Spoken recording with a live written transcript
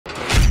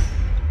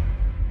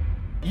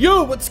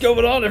Yo, what's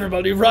going on,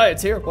 everybody?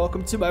 Riot's here.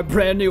 Welcome to my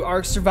brand new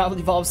Ark Survival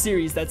Evolved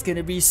series that's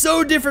gonna be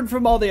so different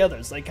from all the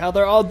others, like how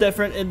they're all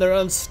different in their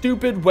own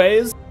stupid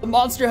ways. The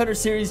Monster Hunter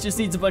series just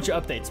needs a bunch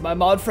of updates. My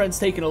mod friend's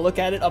taking a look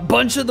at it. A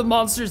bunch of the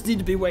monsters need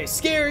to be way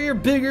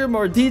scarier, bigger,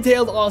 more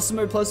detailed,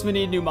 awesomer, plus we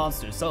need new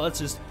monsters. So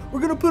we're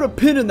gonna put a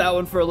pin in that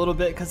one for a little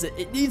bit because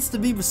it needs to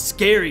be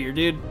scarier,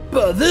 dude.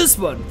 But this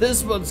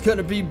one's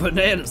gonna be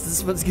bananas.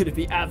 This one's gonna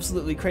be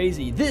absolutely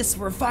crazy.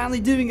 We're finally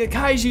doing a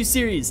Kaiju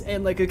series,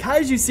 and like a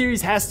Kaiju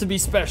series has to be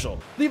special.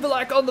 Leave a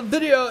like on the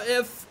video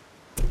if...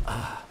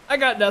 I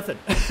got nothing.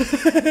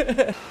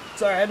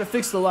 Sorry, I had to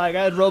fix the lag.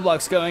 I had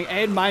Roblox going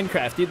and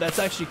Minecraft, dude. That's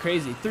actually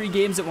crazy. 3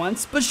 games at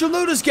once. But you'll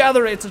notice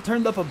gather rates are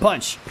turned up a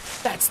bunch.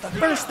 That's the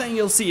first thing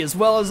you'll see, as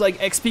well as like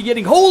XP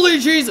getting... Holy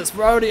Jesus!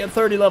 We're already at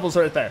 30 levels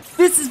right there.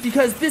 This is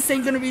because this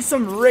ain't gonna be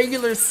some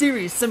regular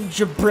series, some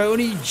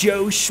jabroni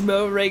Joe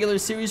Schmo regular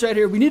series right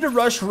here. We need to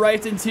rush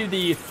right into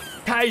the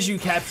Kaiju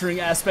capturing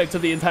aspect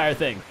of the entire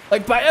thing.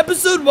 Like by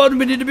episode 1,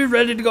 we need to be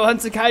ready to go hunt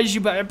the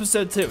Kaiju by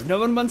episode 2. No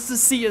one wants to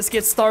see us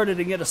get started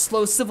and get a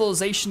slow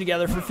civilization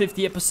together for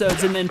 50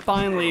 episodes and then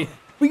finally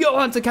we go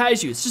hunt the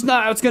Kaiju. It's just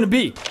not how it's gonna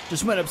be.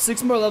 Just went up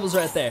 6 more levels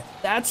right there.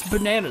 That's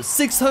bananas.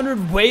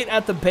 600 weight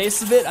at the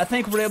base of it. I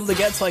think we're able to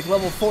get to like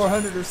level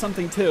 400 or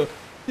something too.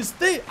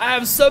 I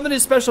have so many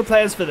special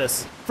plans for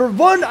this. For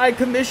one, I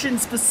commissioned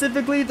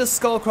specifically the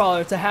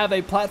Skullcrawler to have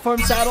a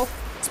platform saddle.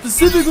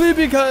 Specifically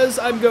because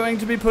I'm going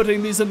to be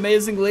putting these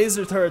amazing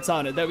laser turrets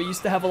on it that we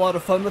used to have a lot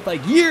of fun with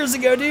like years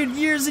ago, dude.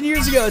 Years and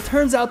years ago. It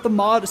turns out the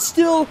mod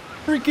still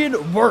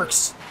freaking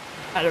works.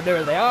 I don't know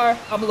where they are.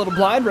 I'm a little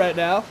blind right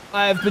now.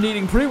 I've been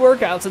eating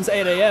pre-workout since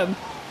 8 a.m.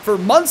 for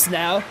months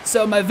now,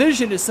 so my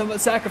vision is somewhat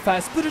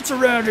sacrificed, but it's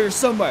around here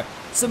somewhere.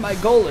 So my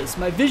goal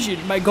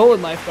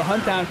in life to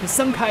hunt down, because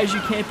some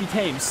Kaiju can't be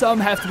tamed. Some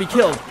have to be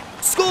killed.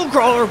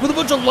 Skullcrawler with a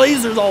bunch of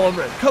lasers all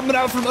over it, coming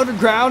out from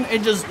underground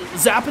and just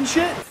zapping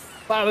shit.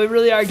 Wow, we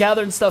really are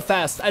gathering stuff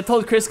fast. I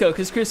told Crisco,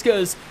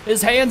 because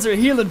his hands are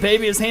healing,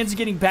 baby. His hands are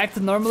getting back to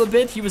normal a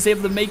bit. He was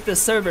able to make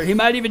this server. He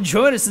might even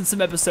join us in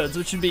some episodes,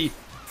 which would be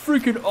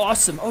freaking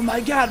awesome. Oh my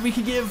god, we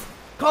could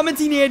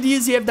comment any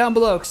ideas you have down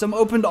below, because I'm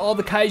open to all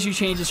the Kaiju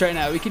changes right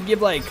now. We could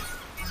give like,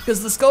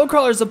 because the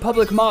Skullcrawler is a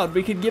public mod,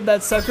 we could give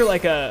that sucker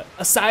like a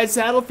side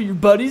saddle for your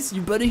buddies.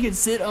 Your buddy can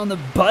sit on the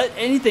butt.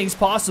 Anything's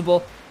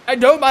possible. I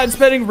don't mind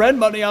spending rent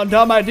money on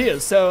dumb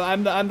ideas, so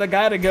I'm the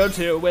guy to go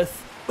to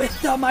with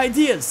dumb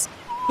ideas.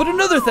 But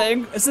another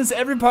thing, since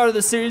every part of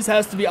the series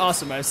has to be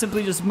awesome, my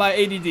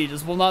ADD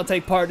just will not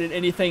take part in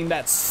anything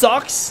that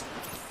sucks.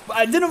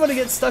 I didn't want to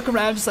get stuck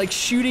around just like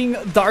shooting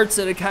darts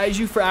at a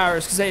Kaiju for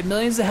hours because they have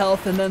millions of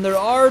health, and then there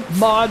are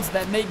mods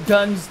that make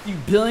guns do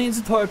billions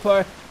of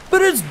torpor,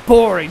 but it's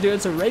boring, dude.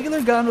 It's a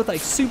regular gun with like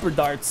super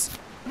darts.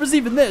 There was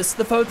even this,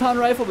 the photon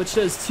rifle, which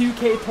does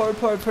 2k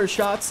torpor per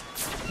shots.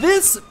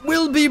 This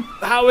will be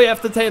how we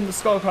have to tame the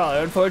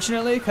Skullcrawler,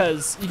 unfortunately,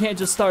 because you can't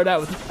just start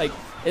out with like...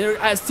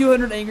 It has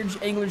 200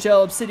 angler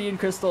gel, obsidian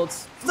crystal.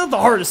 It's not the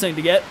hardest thing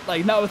to get,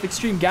 like not with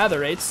extreme gather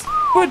rates.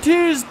 But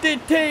here's the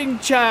thing,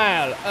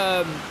 child.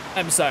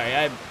 I'm sorry.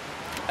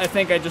 I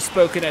think I just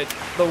spoke in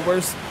the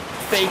worst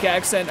fake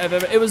accent I've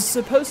ever. It was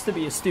supposed to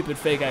be a stupid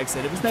fake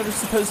accent. It was never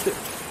supposed to.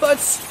 But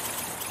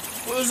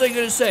what was I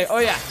gonna say? Oh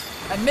yeah,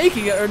 I'm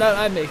making it, or not?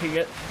 I'm making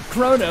it.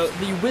 Chrono,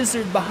 the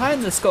wizard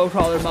behind the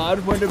Skullcrawler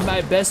mod, one of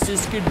my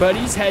bestest good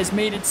buddies, has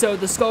made it so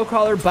the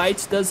Skullcrawler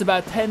bite does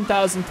about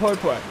 10,000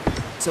 torpor.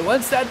 So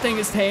once that thing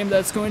is tamed,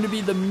 that's going to be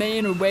the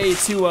main way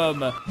to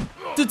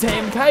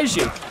tame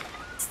Kaiju.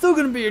 It's still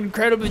going to be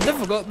incredibly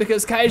difficult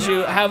because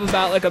Kaiju have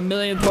about like 1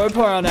 million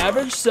torpor on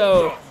average,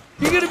 so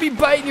you're going to be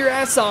biting your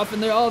ass off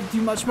and they all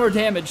do much more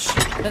damage.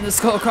 And the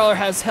Skullcrawler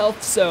has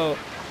health, so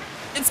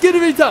it's going to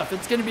be tough.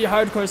 It's going to be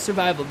hardcore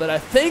survival, but I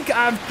think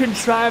I've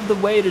contrived the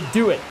way to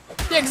do it.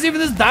 Yeah, because even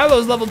this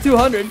Dilo's level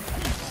 200,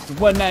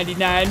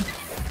 199.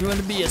 You want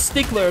to be a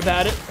stickler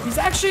about it. He's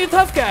actually a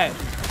tough guy.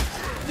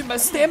 Dude, my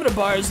stamina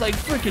bar is like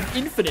freaking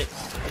infinite.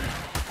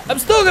 I'm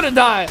still gonna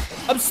die.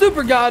 I'm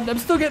super god. I'm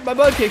still getting my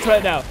butt kicked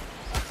right now.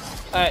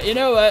 Alright, you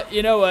know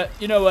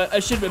what? I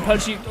should have been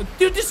punching.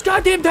 Dude, this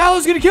goddamn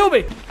Dilo's gonna kill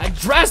me. I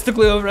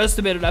drastically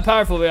overestimated how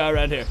powerful we are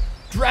around here.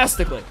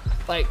 Drastically.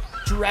 Like,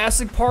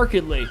 Jurassic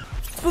Parkedly.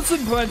 Put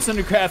some points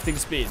under crafting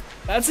speed.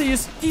 That's a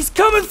use. He's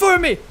coming for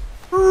me.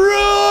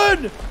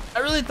 Run! I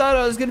really thought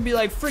I was gonna be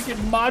like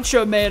freaking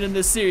Macho Man in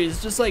this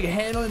series. Just like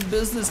handling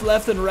business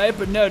left and right,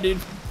 but no, dude.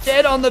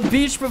 Dead on the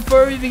beach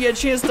before we even get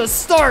a chance to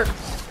start.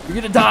 You're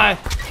gonna die.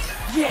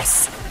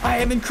 Yes, I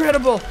am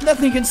incredible.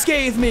 Nothing can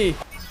scathe me.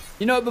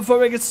 You know what, before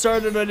we get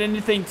started on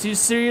anything too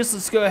serious,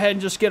 let's go ahead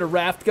and just get a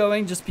raft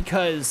going, just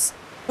because,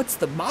 what's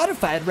the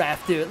modified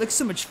raft do? It looks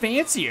so much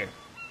fancier.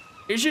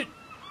 Is it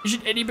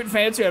any bit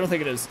fancier? I don't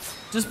think it is.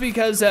 Just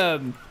because, I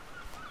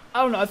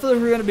don't know, I feel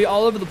like we're gonna be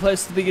all over the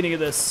place at the beginning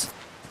of this.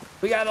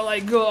 We gotta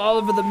like go all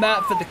over the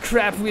map for the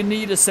crap we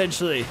need,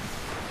 essentially.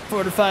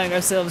 Fortifying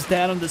ourselves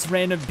down on this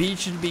random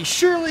beach and be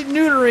surely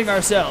neutering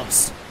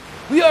ourselves.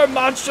 We are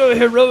macho,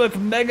 heroic,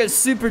 mega,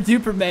 super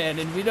duper man,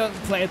 and we don't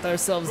plant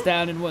ourselves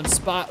down in one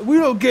spot. We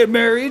don't get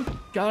married.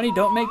 Johnny,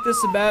 don't make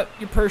this about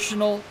your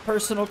personal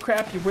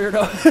crap, you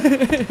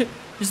weirdo.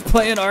 Just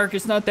playing Ark,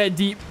 it's not that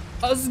deep.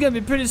 Oh, this is gonna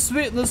be pretty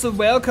sweet unless a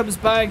whale comes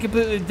by and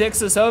completely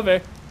dicks us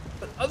over.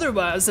 But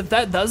otherwise, if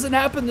that doesn't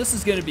happen, this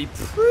is gonna be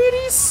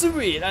pretty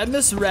sweet. I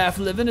miss raft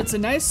living. It's a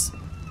nice...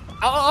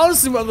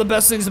 Honestly, one of the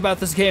best things about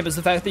this game is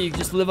the fact that you can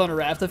just live on a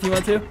raft if you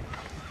want to.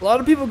 A lot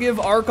of people give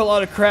Ark a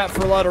lot of crap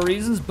for a lot of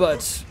reasons,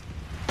 but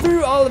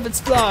through all of its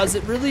flaws,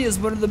 it really is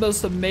one of the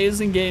most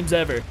amazing games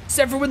ever.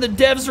 Except for when the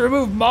devs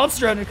remove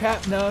Monster Hunter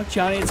crap. No,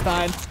 Johnny, it's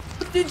fine.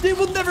 They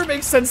will never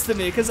make sense to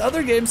me, because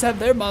other games have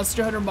their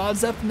Monster Hunter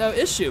mods up, no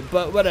issue,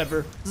 but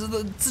whatever. This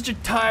is such a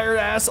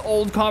tired-ass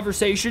old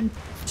conversation.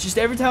 It's just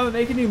every time I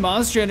make a new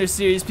Monster Hunter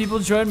series, people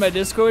join my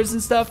Discords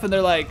and stuff, and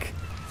they're like,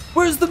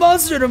 where's the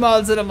Monster Hunter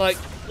mods? And I'm like,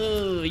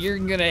 ugh, you're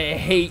gonna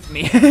hate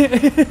me.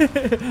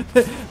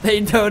 They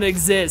don't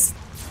exist.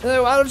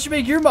 Like, why don't you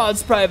make your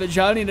mods private,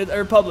 Johnny,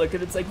 or public?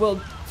 And it's like, well,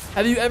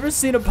 have you ever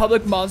seen a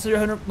public Monster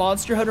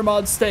Hunter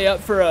mod stay up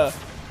for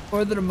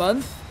more than a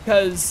month?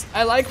 Because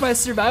I like my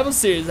survival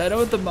series. I don't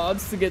want the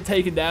mods to get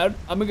taken down.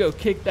 I'm gonna go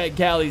kick that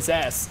galley's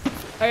ass.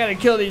 I gotta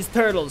kill these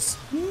turtles.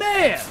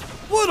 Man,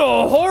 what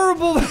a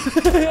horrible...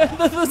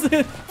 That's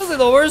like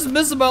the worst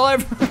miss of my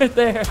life right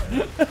there.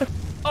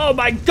 Oh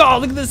my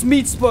god, look at this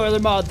meat spoiler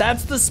mod.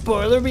 That's the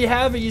spoiler we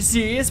have? Are you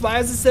serious? Why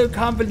is it so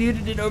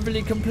convoluted and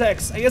overly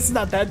complex? I guess it's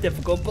not that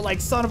difficult, but like,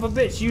 son of a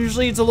bitch.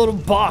 Usually it's a little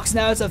box.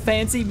 Now it's a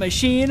fancy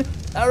machine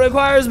that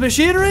requires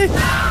machinery.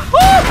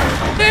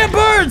 Oh, damn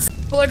birds!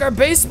 But like, our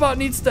base spot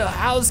needs to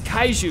house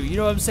kaiju. You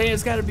know what I'm saying?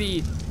 It's gotta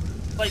be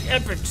like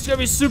epic. It's gotta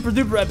be super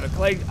duper epic.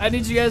 Like, I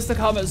need you guys to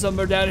comment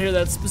somewhere down here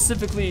that's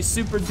specifically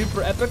super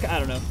duper epic. I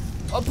don't know.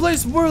 A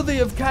place worthy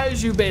of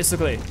kaiju,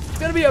 basically. It's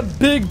gonna be a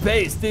big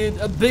base, dude.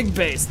 A big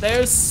base.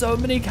 There's so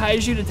many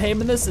kaiju to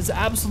tame in this. It's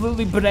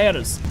absolutely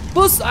bananas.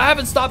 Plus, I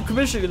haven't stopped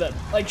commissioning them.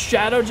 Like,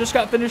 Shadow just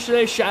got finished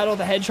today. Shadow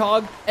the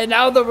Hedgehog. And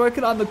now they're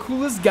working on the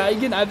coolest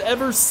Gigan I've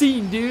ever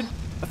seen, dude.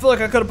 I feel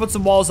like I could have put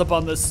some walls up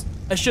on this.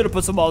 I should have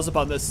put some walls up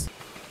on this.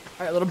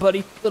 All right, little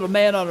buddy. Little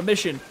man on a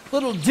mission.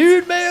 Little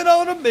dude man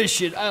on a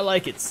mission. I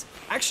like it.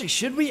 Actually,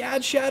 should we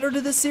add Shadow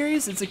to this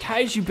series? It's a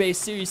kaiju-based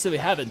series, so we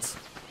haven't.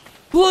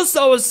 Plus,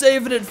 I was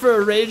saving it for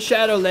a Raid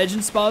Shadow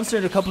Legend sponsor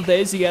in a couple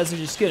days. You guys are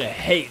just gonna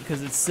hate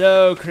because it's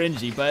so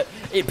cringy, but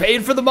it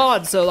paid for the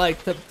mod, so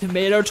like the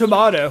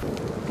tomato.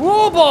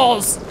 Whoa,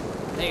 balls!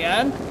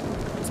 Hang on.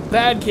 It's a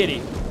bad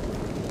kitty.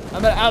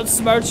 I'm gonna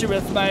outsmart you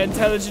with my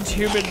intelligent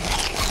human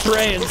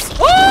brains.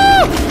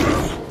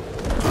 Oh!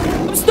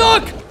 I'm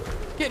stuck!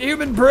 Get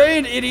human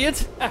brain,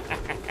 idiot.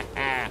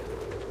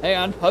 Hang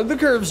on. Hug the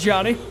curves,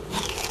 Johnny.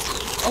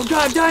 Oh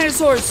god,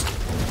 dinosaurs!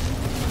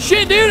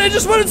 Shit, dude, I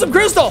just wanted some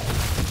crystal!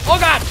 Oh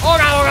god! Oh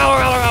god, oh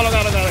god, oh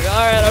god, oh god, oh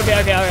god, oh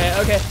god, oh god.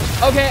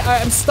 Alright, okay,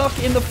 alright, I'm stuck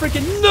in the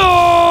freaking...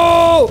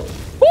 No!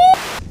 Woo!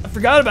 I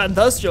forgot about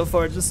Industrial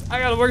Forge. I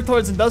gotta work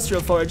towards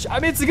Industrial Forge.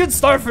 I mean, it's a good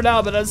start for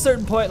now, but at a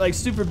certain point, like,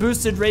 super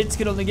boosted rates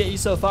can only get you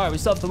so far. We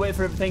still have to wait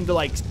for everything to,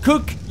 like,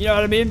 cook. You know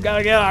what I mean?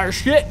 Gotta get our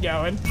shit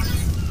going.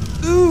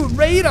 Ooh,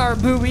 radar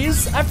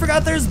buoys. I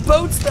forgot there's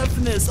boat stuff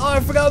in this. Oh,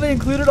 I forgot we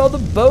included all the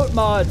boat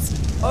mods.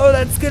 Oh,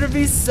 that's gonna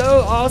be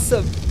so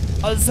awesome.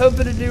 I was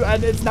hoping to do,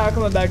 and it's not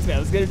coming back to me. I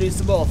was gonna do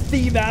some little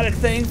thematic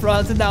thing for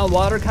hunting down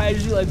water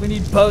kaiju. Like, we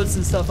need boats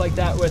and stuff like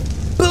that with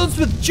boats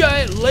with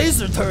giant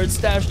laser turrets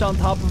stashed on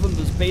top of them.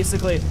 Is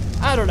basically,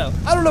 I don't know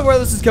where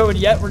this is going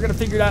yet. We're gonna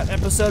figure it out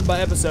episode by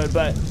episode,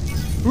 but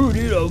ooh,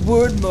 dude, a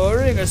wood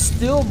mooring, a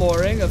steel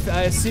mooring.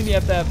 I assume you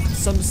have to have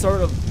some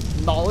sort of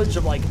knowledge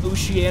of like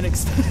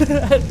oceanics.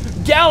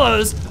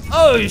 Gallows.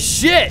 Oh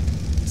shit.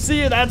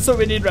 See, that's what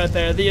we need right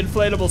there, the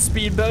inflatable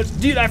speedboat.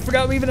 Dude, I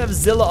forgot we even have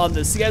Zilla on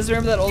this. You guys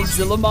remember that old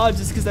Zilla mod?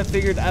 Just because I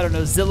figured, I don't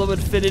know, Zilla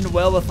would fit in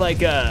well with like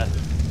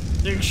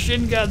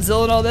Shin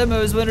Godzilla and all them. I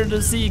was wanted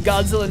to see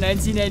Godzilla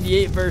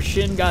 1998 versus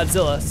Shin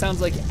Godzilla.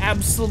 Sounds like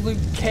absolute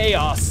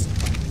chaos.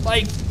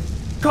 Like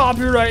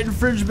copyright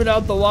infringement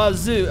out the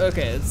wazoo.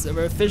 Okay,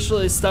 we're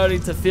officially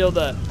starting to feel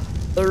the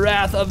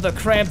wrath of the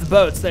cramped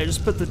boats. There,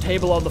 just put the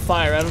table on the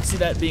fire. I don't see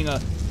that being a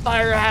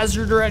fire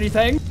hazard or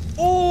anything.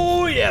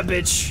 Oh yeah,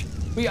 bitch.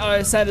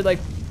 I sounded like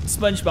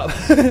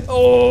SpongeBob.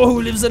 Oh,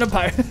 who lives in a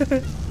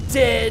pirate?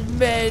 Dead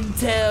men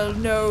tell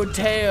no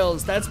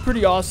tales. That's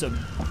pretty awesome.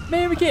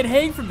 Man, we can't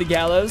hang from the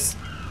gallows.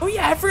 Oh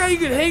yeah, I forgot you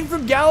could hang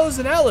from gallows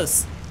and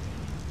Alice.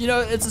 You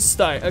know, it's a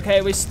start,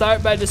 okay? We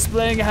start by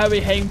displaying how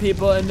we hang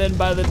people, and then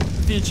by the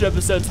future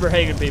episodes we're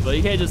hanging people.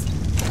 You can't just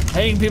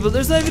hang people.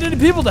 There's not even any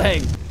people to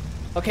hang.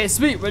 Okay,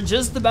 sweet. We're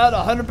just about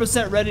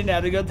 100% ready now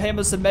to go tame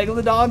us some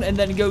Megalodon and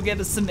then go get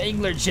us some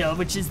Angler Gel,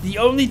 which is the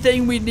only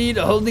thing we need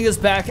holding us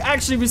back.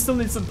 Actually, we still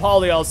need some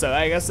poly also.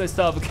 I guess I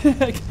still have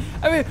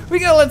I mean, we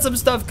gotta let some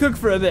stuff cook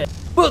for a bit.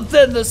 But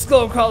then the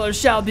Skullcrawler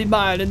shall be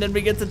mine, and then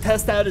we get to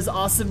test out his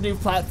awesome new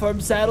platform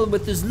saddle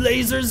with his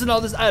lasers and all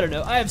this. I don't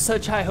know. I have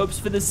such high hopes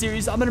for this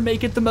series. I'm gonna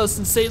make it the most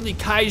insanely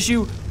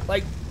kaiju,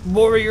 like,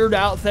 warriored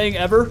out thing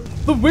ever.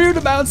 The weird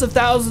amounts of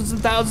thousands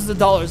and thousands of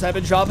dollars I've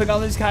been dropping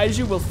on these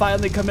kaiju will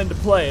finally come into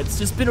play. It's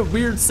just been a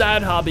weird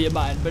side hobby of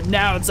mine, but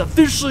now it's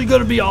officially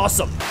gonna be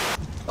awesome.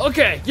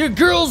 Okay, your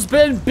girl's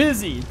been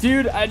busy.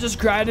 Dude, I just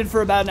grinded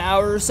for about an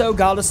hour or so,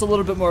 got us a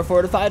little bit more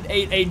fortified,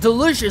 ate a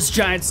delicious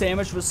giant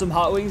sandwich with some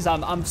hot wings.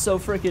 I'm so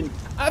freaking,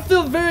 I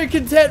feel very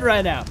content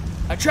right now.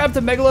 I trapped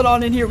a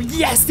megalodon in here.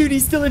 Yes, dude,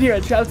 he's still in here. I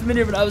trapped him in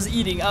here when I was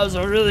eating. I was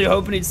really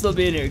hoping he'd still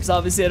be in here because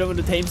obviously I don't want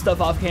to tame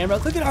stuff off camera.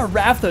 Look at our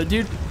raft though,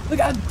 dude. Look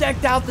how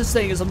decked out this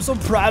thing is. I'm so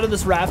proud of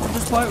this raft at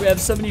this point. We have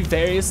so many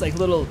various like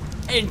little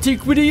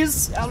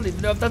antiquities. I don't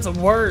even know if that's a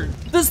word.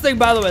 This thing,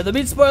 by the way, the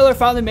meat spoiler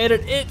finally made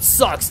it. It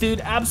sucks, dude.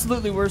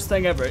 Absolutely worst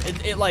thing ever.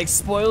 It like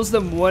spoils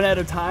them one at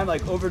a time,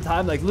 like over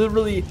time, like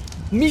literally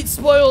meat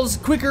spoils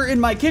quicker in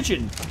my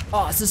kitchen.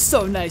 Oh, this is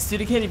so nice,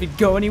 dude. I can't even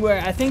go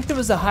anywhere. I think there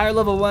was a higher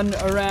level one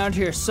around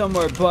here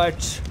somewhere,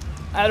 but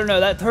I don't know.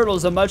 That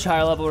turtle's a much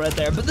higher level right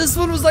there. But this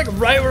one was like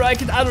right where I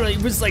could, I don't know.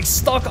 He was like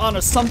stuck on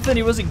a something.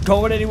 He wasn't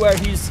going anywhere.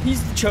 He's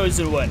the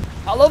chosen one.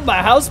 I love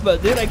my house,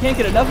 but dude, I can't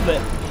get enough of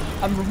it.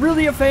 I'm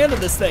really a fan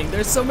of this thing.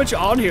 There's so much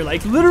on here.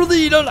 Like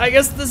literally, you don't, I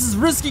guess this is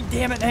risky.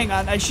 Damn it. Hang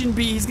on. I shouldn't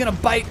be. He's going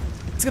to bite.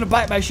 It's going to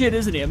bite my shit,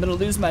 isn't he? I'm going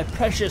to lose my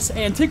precious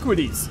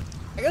antiquities.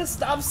 I gotta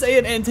stop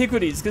saying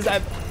antiquities because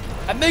I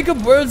make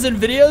up words in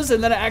videos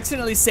and then I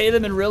accidentally say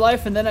them in real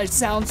life and then I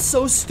sound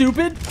so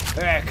stupid.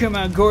 All right, come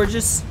on,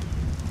 gorgeous.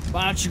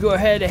 Why don't you go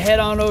ahead and head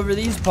on over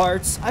these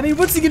parts? I mean,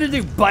 what's he gonna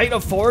do? Bite a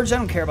forge? I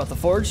don't care about the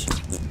forge.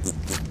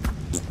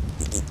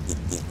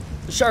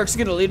 The shark's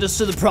gonna lead us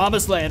to the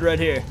promised land right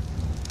here.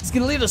 He's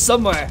gonna lead us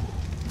somewhere.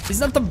 He's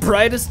not the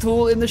brightest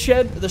tool in the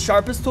shed, or the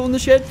sharpest tool in the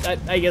shed.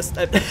 I guess.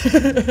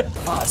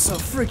 Oh, so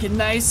freaking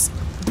nice.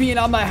 Being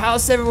on my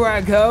house everywhere I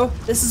go.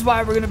 This is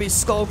why we're gonna be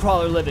skull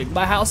crawler living.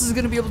 My house is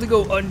gonna be able to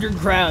go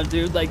underground,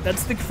 dude. Like,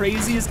 that's the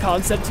craziest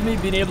concept to me,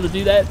 being able to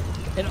do that.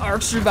 In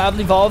Ark Survival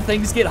Evolved,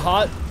 things get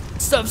hot.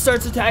 Stuff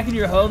starts attacking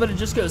your home and it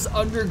just goes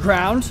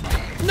underground.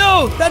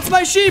 No, that's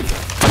my sheep,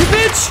 you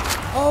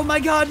bitch! Oh my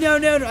god, no.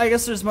 I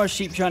guess there's more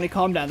sheep, Johnny,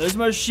 calm down. There's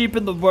more sheep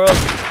in the world.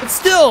 But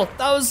still,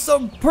 that was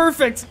so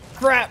perfect.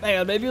 Crap,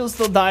 man, maybe it'll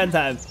still die in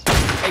time.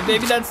 Like,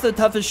 maybe that's the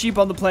toughest sheep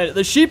on the planet.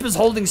 The sheep is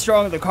holding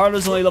strong and the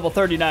Carno's only level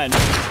 39.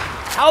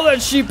 How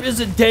that sheep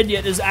isn't dead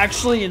yet is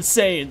actually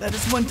insane. That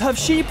is one tough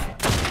sheep.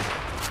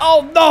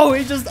 Oh no,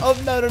 he just, oh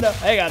no.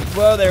 Hang on,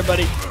 whoa there,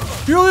 buddy.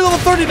 You're only level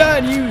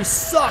 39, you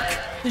suck.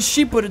 This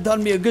sheep would have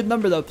done me a good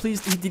number though.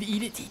 Please, he did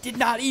eat it. He did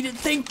not eat it,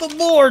 thank the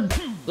Lord.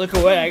 Look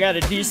away, I got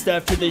a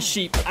D-staff to this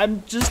sheep.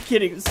 I'm just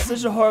kidding, it's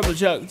such a horrible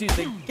joke. Dude,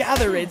 the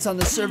gather rates on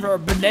the server are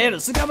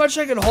bananas. Look how much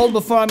I can hold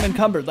before I'm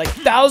encumbered. Like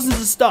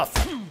thousands of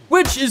stuff.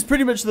 Which is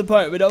pretty much the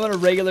point. We don't want a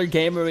regular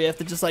game where we have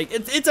to just like,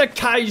 it's a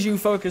kaiju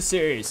focused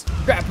series.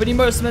 Crap, we need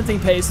more cementing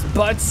paste.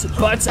 Butts,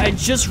 I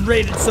just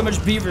raided so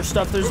much beaver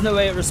stuff, there's no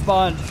way it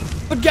respawned.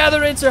 But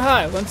gather rates are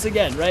high, once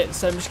again, right?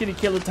 So I'm just gonna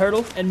kill a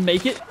turtle and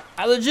make it.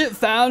 I legit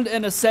found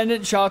an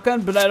Ascendant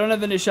shotgun, but I don't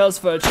have any shells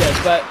for it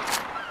yet.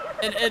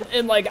 But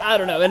in like, I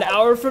don't know, an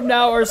hour from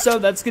now or so,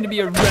 that's gonna be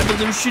a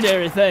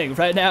revolutionary thing.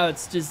 Right now,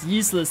 it's just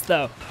useless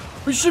though.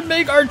 We should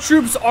make our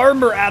troops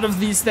armor out of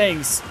these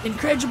things.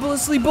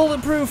 Incredulously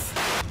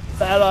bulletproof.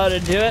 That ought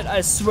to do it.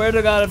 I swear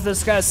to God, if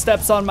this guy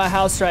steps on my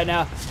house right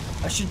now,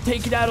 I should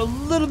take it out a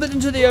little bit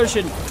into the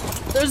ocean.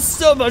 There's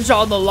so much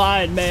on the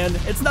line, man.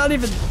 It's not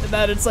even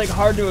that it's like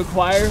hard to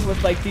acquire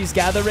with like these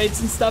gather rates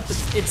and stuff.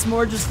 It's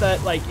more just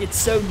that like it's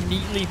so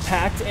neatly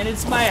packed and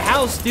it's my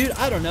house, dude.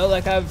 I don't know,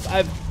 like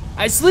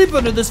I sleep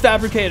under this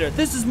fabricator.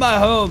 This is my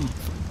home.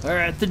 All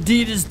right, the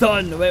deed is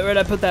done. Wait, where'd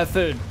I put that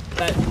food?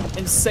 That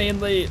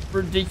insanely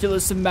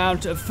ridiculous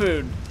amount of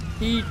food.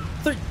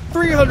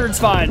 300's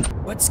fine.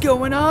 What's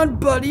going on,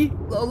 buddy?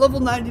 Level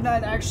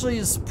 99 actually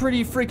is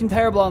pretty freaking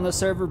terrible on the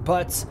server,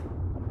 but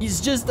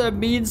he's just a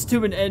means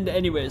to an end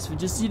anyways. We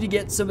just need to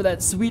get some of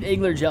that sweet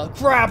angler gel.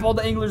 Crap, all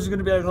the anglers are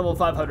gonna be like level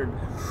 500.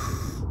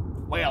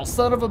 Well,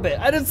 son of a bit.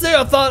 I didn't say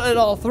I thought it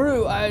all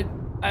through. I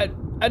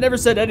never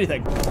said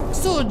anything.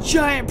 Still a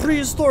giant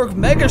prehistoric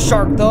mega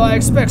shark though. I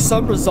expect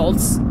some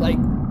results. Like,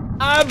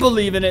 I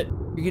believe in it.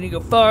 You're gonna go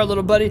far,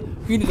 little buddy.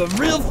 You're gonna go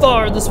real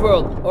far in this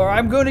world, or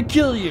I'm gonna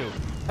kill you.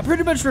 I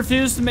pretty much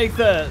refuse to make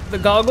the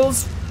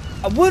goggles.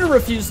 I would have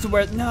refused to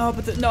wear, no,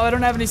 but no, I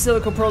don't have any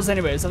silica pearls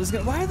anyways. I was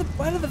gonna, why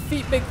do the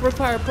feet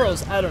require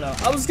pearls? I don't know.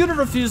 I was gonna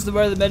refuse to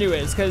wear them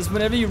anyways, because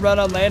whenever you run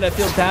on land, I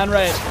feel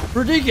downright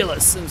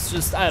ridiculous. It's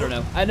just, I don't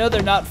know. I know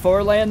they're not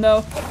for land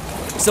though,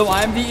 so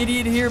I'm the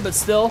idiot here, but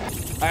still.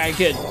 All right,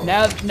 good.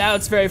 Now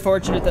it's very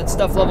fortunate that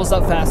stuff levels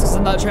up fast, because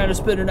I'm not trying to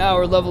spend an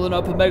hour leveling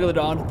up a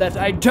megalodon that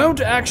I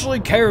don't actually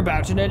care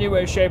about in any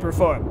way, shape, or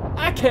form.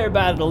 I care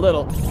about it a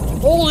little.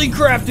 Holy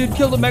crap, dude,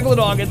 killed a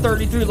megalodon at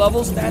 33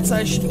 levels.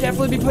 I should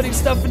definitely be putting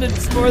stuff in it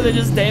that's more than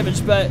just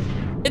damage, but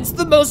it's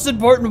the most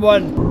important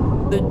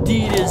one. The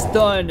deed is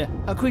done.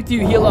 How quick do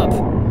you heal up?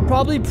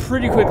 Probably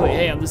pretty quickly.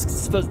 Hang on, this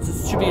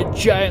should be a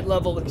giant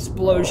level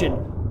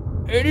explosion.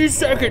 Any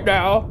second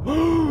now.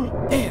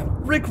 Damn,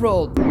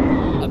 rickrolled.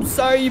 I'm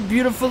sorry, you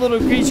beautiful little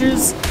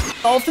creatures.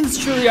 Dolphins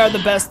truly are the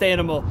best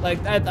animal.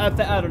 Like, I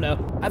don't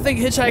know. I think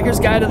Hitchhiker's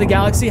Guide to the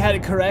Galaxy had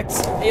it correct.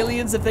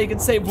 Aliens, if they can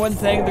save one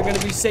thing, they're gonna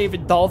be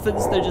saving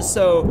dolphins. They're just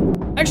so...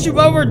 Actually,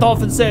 why were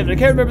dolphins saved? I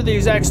can't remember the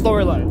exact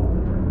storyline.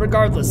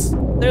 Regardless,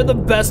 they're the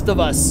best of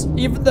us.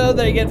 Even though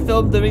they get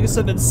filmed doing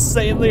some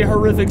insanely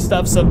horrific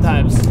stuff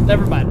sometimes.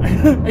 Never mind.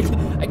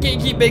 I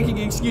can't keep making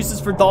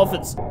excuses for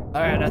dolphins. All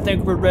right, I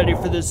think we're ready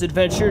for this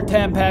adventure.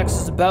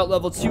 Tampax is about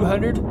level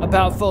 200,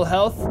 about full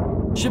health.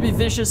 Should be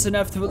vicious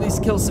enough to at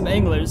least kill some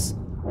anglers.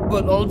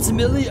 But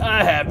ultimately,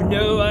 I have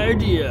no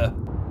idea.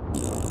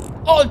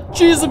 Oh,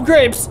 cheese and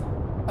grapes!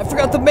 I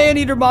forgot the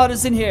man-eater mod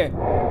is in here.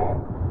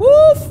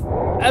 Woof!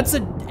 That's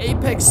an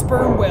apex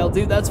sperm whale,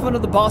 dude. That's one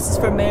of the bosses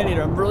from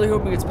Man-Eater. I'm really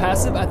hoping it's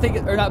passive. I think,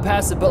 or not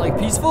passive, but like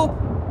peaceful.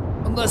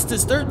 Unless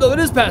disturbed, no, it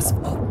is passive.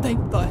 Oh,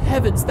 thank the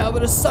heavens. That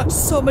would have sucked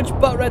so much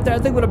butt right there. I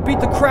think would have beat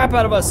the crap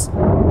out of us.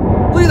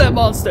 Look at that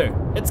monster.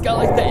 It's got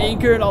like the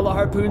anchor and all the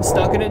harpoons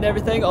stuck in it and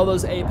everything. All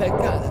those apex,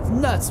 God, that's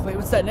nuts. Wait,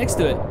 what's that next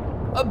to it?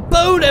 A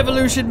bone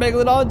evolution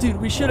megalodon, dude.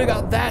 We should have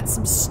got that.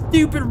 Some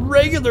stupid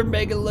regular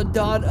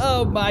megalodon.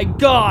 Oh my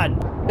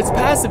God. It's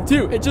passive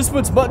too. It just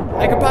puts mutton.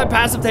 I could probably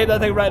passive tape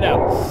that thing right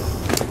now.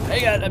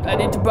 Hang on, I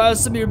need to borrow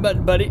some of your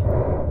mutton, buddy.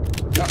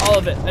 All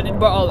of it. I need to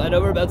borrow all of it. I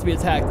know we're about to be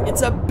attacked.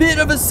 It's a bit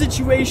of a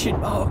situation.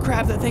 Oh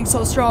crap, that thing's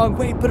so strong.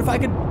 Wait, but if I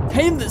could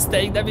tame this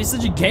thing, that'd be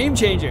such a game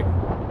changer.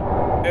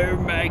 Oh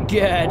my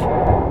God.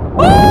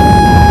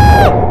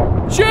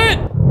 Ah! Shit!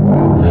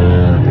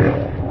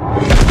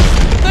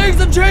 Things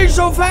have changed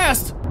so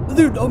fast.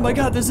 Dude, oh my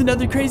God, there's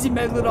another crazy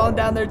megalodon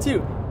down there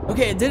too.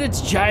 Okay, it did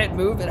its giant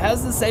move. It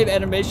has the same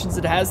animations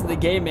it has in the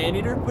game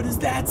Man-Eater. What is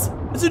that?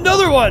 There's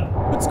another one!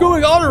 What's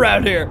going on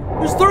around here?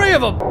 There's 3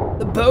 of them!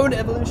 The bone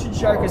evolution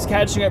shark is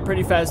catching up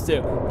pretty fast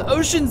too. The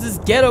oceans is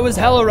ghetto as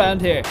hell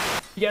around here.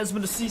 You guys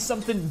want to see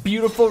something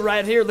beautiful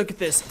right here? Look at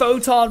this.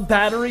 Photon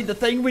battery. The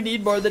thing we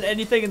need more than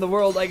anything in the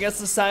world, I guess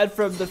aside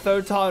from the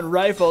photon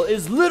rifle,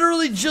 is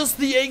literally just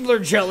the angler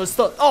gel.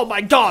 Oh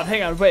my God,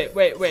 hang on,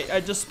 wait.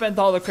 I just spent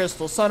all the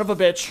crystal, son of a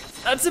bitch.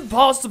 That's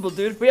impossible,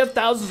 dude. We have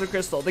thousands of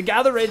crystal. The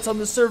gather rates on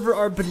the server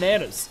are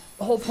bananas.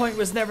 The whole point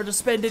was never to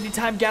spend any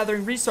time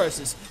gathering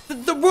resources.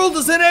 The world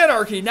is in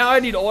anarchy. Now I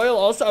need oil.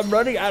 Also, I'm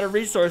running out of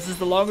resources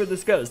the longer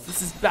this goes.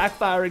 This is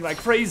backfiring like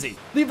crazy.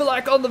 Leave a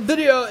like on the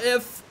video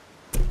if...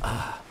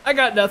 I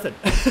got nothing.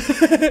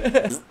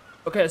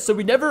 Okay, so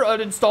we never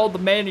uninstalled the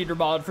Man-Eater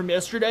mod from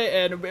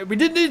yesterday, and we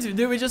didn't need to,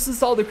 dude. We just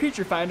installed the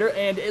creature finder,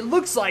 and it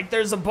looks like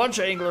there's a bunch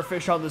of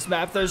anglerfish on this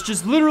map. There's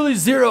just literally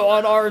 0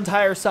 on our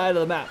entire side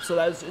of the map, so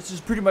it's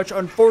just pretty much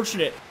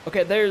unfortunate.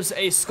 Okay, there's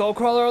a skull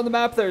crawler on the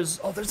map. There's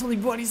only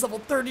one. He's level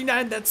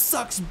 39. That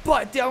sucks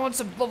butt. Dude, I want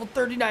some level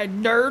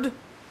 39 nerd.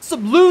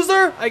 Some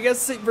loser. I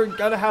guess we're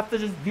gonna have to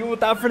just deal with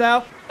that for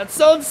now. That's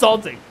so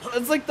insulting.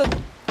 It's like the...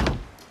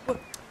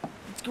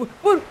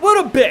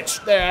 What a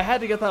bitch! There, I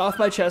had to get that off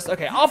my chest.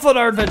 Okay, off on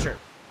our adventure.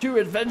 To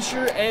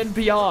adventure and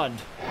beyond.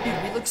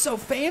 Dude, we look so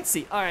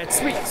fancy. Alright,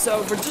 sweet.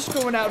 So we're just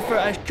going out for...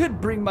 I could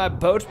bring my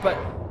boat, but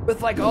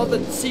with like all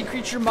the sea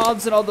creature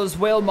mods and all those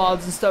whale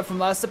mods and stuff from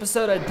last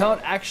episode, I don't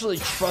actually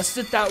trust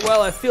it that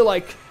well. I feel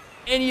like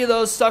any of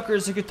those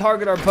suckers who could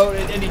target our boat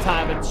at any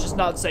time, and it's just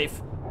not safe.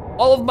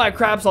 All of my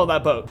crap's on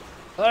that boat.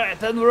 Alright,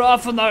 then we're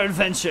off on our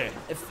adventure.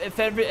 If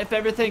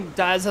everything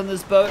dies on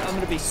this boat, I'm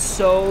gonna be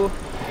so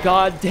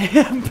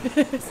goddamn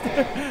pissed.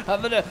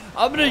 I'm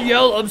gonna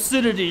yell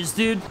obscenities,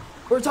 dude.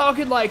 We're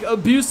talking like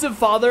abusive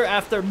father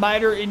after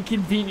minor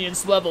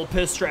inconvenience level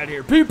pissed right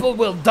here. People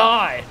will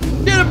die.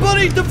 Get it,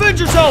 buddy! Defend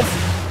yourself!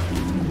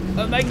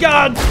 Oh my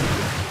God!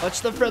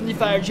 Watch the friendly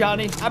fire,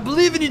 Johnny. I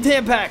believe in you,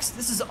 Tampax.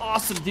 This is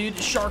awesome, dude.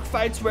 Shark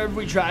fights wherever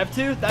we drive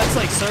to. That's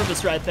like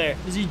service right there.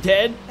 Is he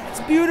dead?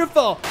 That's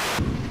beautiful.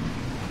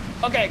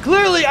 Okay,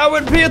 clearly I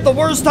wouldn't pee at the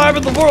worst time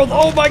in the world.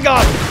 Oh my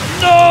God.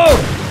 No!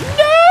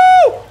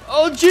 No!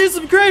 Oh, jeez,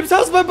 some grapes.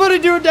 How's my buddy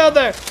doing down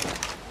there?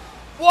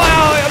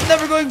 Wow, I'm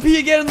never going pee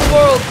again in the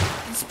world.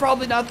 It's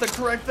probably not the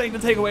correct thing to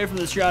take away from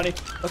this, Johnny.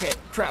 Okay,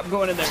 crap, I'm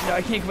going in there. No,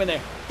 I can't come in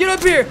there. Get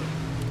up here.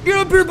 Get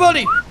up here,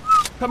 buddy.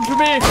 Come to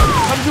me.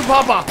 Come to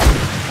Papa.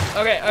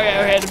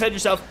 Okay, defend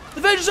yourself.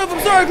 Defend yourself, I'm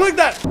sorry, I clicked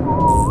that.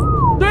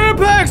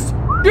 Tampax,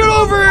 get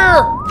over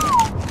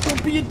here.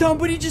 Don't be a dumb,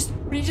 what are you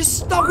just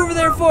stuck over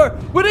there for?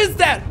 What is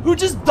that? Who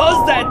just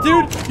does that,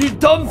 dude? You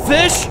dumb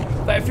fish.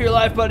 Fight for your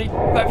life, buddy.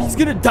 He's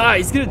gonna die.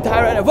 He's gonna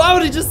die right now. Why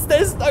would he just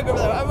stay stuck over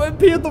there? I would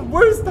pee at the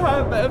worst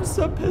time, man. I'm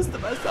so pissed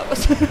at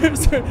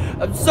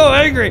myself. I'm so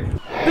angry.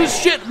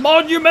 This shit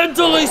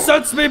monumentally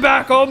sets me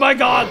back. Oh my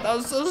God. That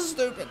was so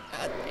stupid.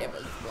 God damn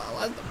it.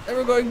 I'm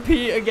never going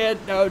pee again.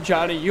 No,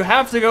 Johnny, you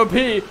have to go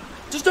pee.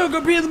 Just don't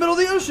go pee in the middle of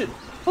the ocean.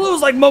 Well, it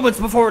was like moments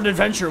before an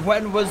adventure.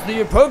 When was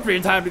the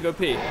appropriate time to go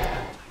pee?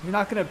 I'm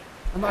not gonna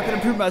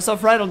prove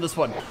myself right on this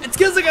one. It's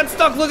because I got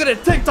stuck looking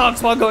at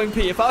TikToks while going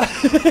pee. If I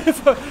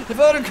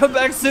would have come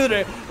back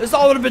sooner, this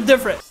all would have been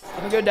different. I'm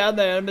gonna go down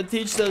there and I'm gonna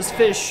teach those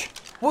fish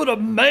what a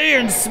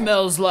man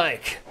smells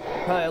like.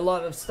 Probably a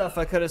lot of stuff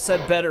I could have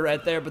said better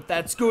right there, but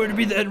that's going to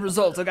be the end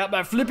result. I got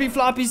my flippy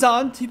floppies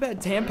on. Too bad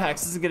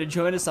Tampax isn't going to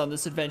join us on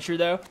this adventure,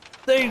 though.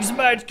 Things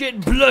might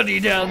get bloody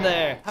down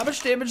there. How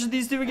much damage did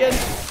these do again?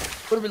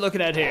 What are we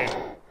looking at here?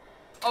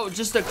 Oh,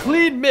 just a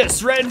clean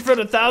miss right in front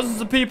of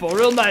thousands of people.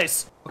 Real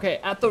nice. Okay,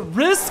 at the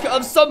risk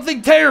of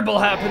something terrible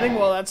happening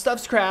while that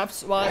stuff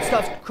crafts,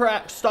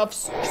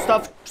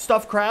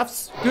 stuff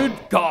crafts. Good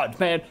God,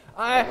 man.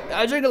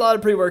 I drink a lot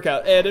of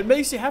pre-workout, and it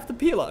makes you have to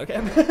pee a lot, okay?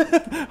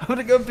 I'm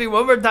gonna go pee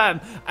one more time.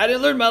 I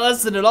didn't learn my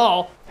lesson at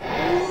all.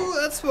 Ooh,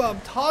 that's what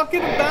I'm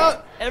talking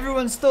about.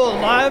 Everyone's still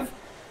alive,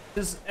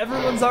 because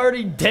everyone's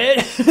already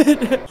dead.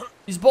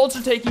 These bolts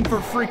are taking for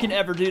freaking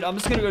ever, dude. I'm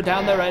just gonna go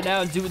down there right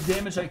now and do what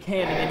damage I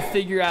can, and then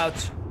figure out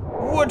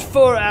what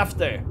for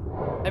after.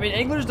 I mean,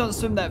 anglers don't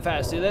swim that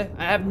fast, do they?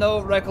 I have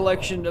no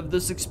recollection of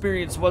this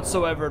experience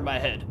whatsoever in my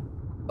head.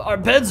 Our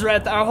bed's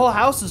right there. Our whole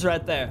house is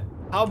right there.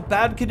 How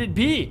bad could it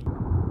be?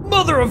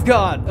 Mother of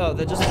God! Oh,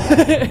 that just...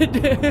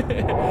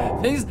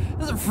 This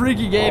is a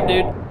freaky game,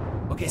 dude.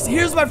 Okay, so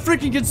here's my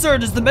freaking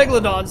concern is the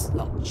Megalodons.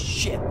 Oh,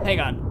 shit.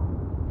 Hang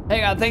on.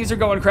 Hang on, things are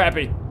going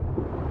crappy.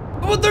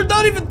 But they're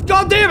not even...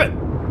 God damn it!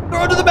 They're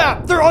under the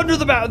map! They're under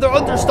the map! They're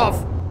under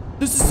stuff!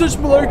 This is such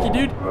malarkey,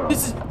 dude.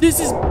 This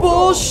is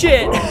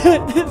bullshit.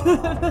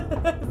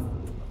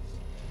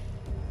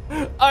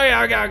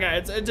 Okay.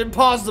 It's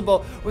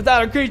impossible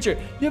without a creature. You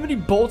know how many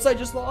bolts I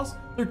just lost?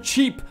 They're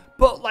cheap,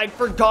 but like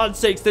for God's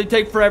sakes, they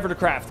take forever to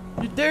craft.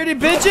 You dirty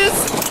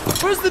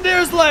bitches! Where's the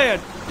nearest land?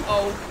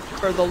 Oh,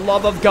 for the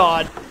love of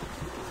God.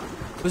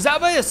 Was that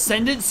my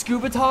Ascendant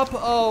scuba top?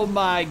 Oh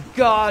my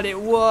God,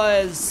 it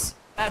was.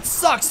 That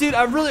sucks, dude.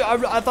 I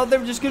thought they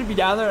were just gonna be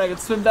down there and I could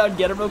swim down,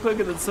 get them real quick,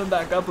 and then swim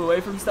back up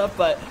away from stuff,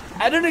 but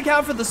I didn't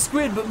account for the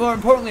squid, but more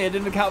importantly, I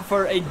didn't account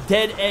for a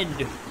dead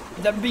end.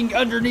 Them being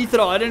underneath it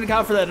all. I didn't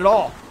account for that at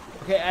all.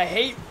 Okay,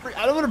 I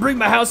don't want to bring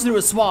my house into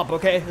a swamp,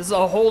 okay? This is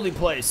a holy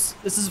place.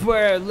 This is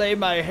where I lay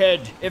my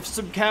head. If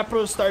some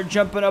capitals start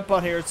jumping up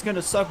on here, it's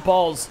gonna suck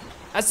balls.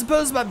 I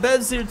suppose my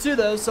bed's here too,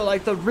 though, so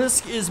like the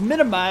risk is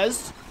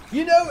minimized.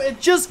 You know, it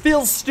just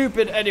feels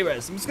stupid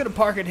anyways. I'm just gonna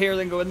park it here,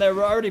 then go in there.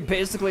 We're already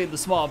basically in the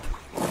swamp.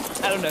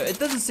 I don't know. It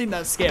doesn't seem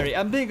that scary.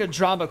 I'm being a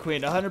drama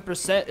queen,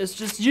 100%. It's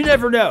just, you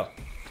never know.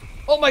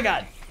 Oh my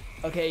God.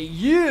 Okay,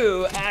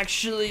 you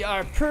actually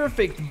are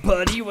perfect,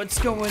 buddy. What's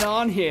going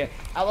on here?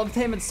 I love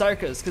taming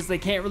Sarkas because they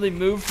can't really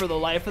move for the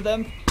life of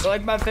them. They're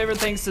like my favorite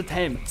things to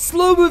tame.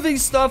 Slow-moving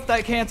stuff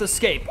that can't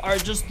escape are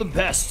just the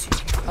best.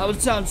 That would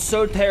sound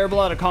so terrible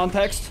out of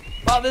context.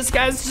 Wow, this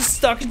guy's just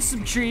stuck in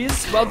some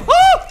trees. Well,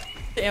 oh!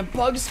 Damn,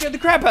 bug scared the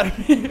crap out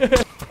of me. Go.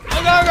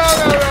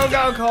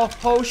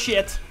 Oh,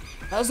 shit.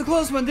 That was a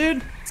close one,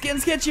 dude. It's getting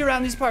sketchy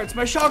around these parts.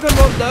 My shotgun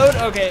won't load.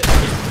 Okay,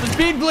 it's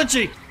being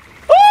glitchy.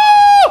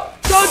 Oh!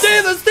 God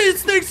damn, that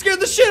snake scared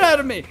the shit out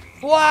of me.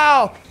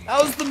 Wow.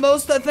 That was the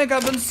most I think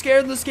I've been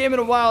scared in this game in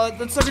a while.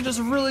 That sucker just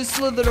really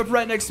slithered up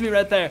right next to me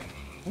right there.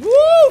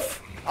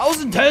 Woof! That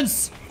was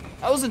intense.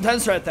 That was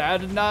intense right there. I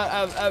did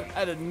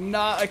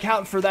not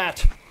account for that.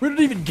 Where did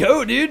it even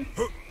go, dude?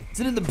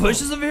 Is it in the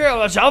bushes over here? I'll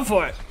watch out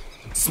for it.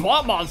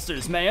 Swamp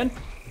monsters, man.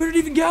 Where did it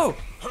even go?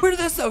 Where did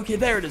this? Okay,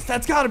 there it is.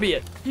 That's gotta be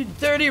it. You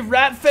dirty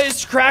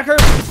rat-faced cracker.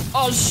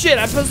 Oh shit,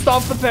 I pissed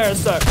off the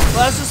parasite. Well,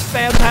 that's just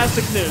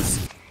fantastic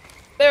news.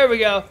 There we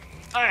go.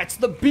 All right, so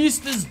the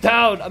beast is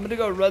down. I'm gonna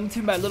go run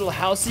through my little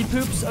housey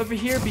poops over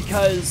here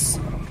because,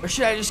 or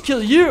should I just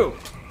kill you?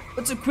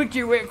 What's a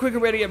quicker way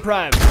to get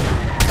primed?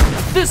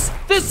 This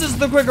is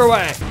the quicker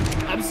way.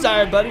 I'm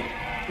sorry, buddy.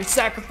 Your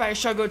sacrifice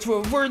shall go to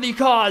a worthy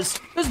cause.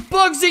 There's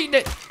bugs eating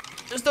it.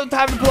 There's no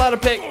time to pull out a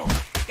pick.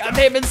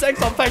 Goddamn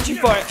insects, I'll fight you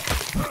for it.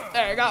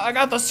 There, I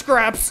got the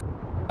scraps.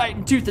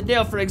 Fighting tooth and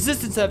nail for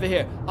existence over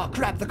here. Oh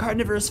crap, the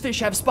carnivorous fish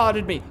have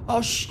spotted me.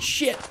 Oh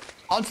shit.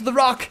 Onto the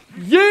rock.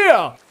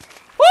 Yeah!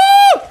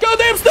 Woo!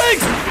 Goddamn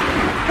snakes!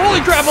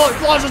 Holy crap,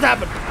 launch just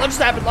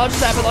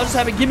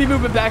happened. Give me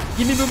movement back.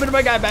 Give me movement of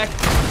my guy back.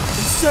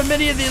 There's so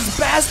many of these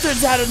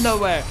bastards out of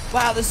nowhere.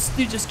 Wow, this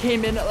dude just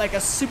came in like a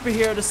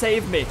superhero to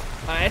save me.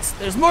 Alright,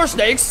 there's more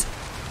snakes.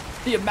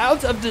 The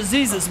amount of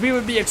diseases we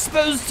would be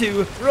exposed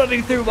to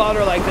running through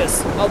water like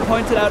this. I'll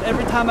point it out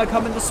every time I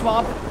come in the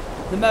swamp,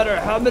 no matter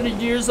how many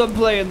years I'm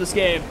playing this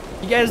game.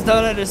 You guys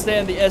don't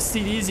understand the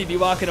STDs you'd be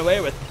walking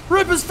away with.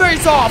 Rip his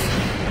face off!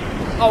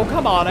 Oh,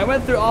 come on. I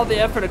went through all the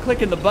effort of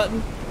clicking the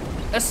button.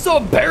 That's so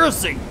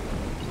embarrassing.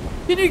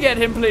 Can you get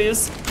him,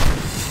 please?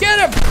 Get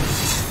him!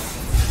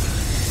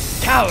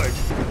 Coward.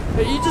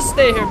 Hey, you just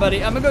stay here,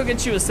 buddy. I'm gonna go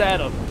get you a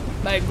saddle.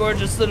 My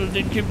gorgeous little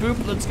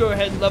nincompoop. Let's go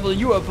ahead and level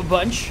you up a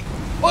bunch.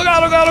 Oh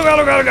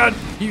god.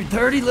 You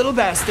dirty little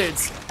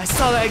bastards. I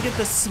saw that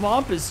the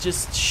swamp is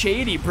just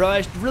shady, bro.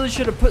 I really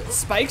should have put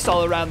spikes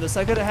all around this.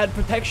 I could have had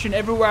protection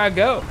everywhere I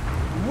go.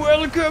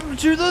 Welcome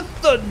to the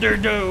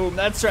Thunderdome.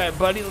 That's right,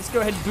 buddy. Let's go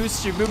ahead and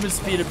boost your movement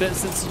speed a bit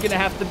since you're gonna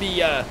have to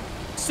be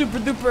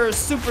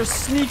super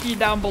sneaky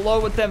down below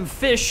with them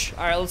fish.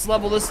 All right, let's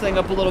level this thing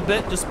up a little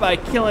bit just by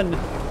killing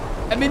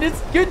I mean,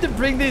 it's good to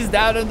bring these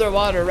down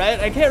underwater, right?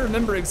 I can't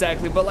remember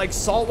exactly, but like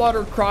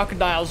saltwater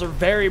crocodiles are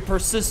very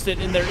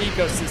persistent in their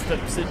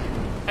ecosystems.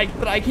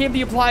 But I can't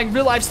be applying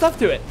real life stuff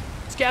to it.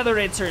 These gather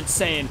rates are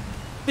insane.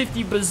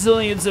 50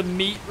 bazillions of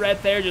meat right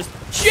there. Just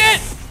shit!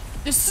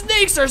 The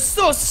snakes are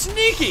so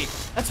sneaky.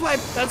 That's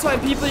why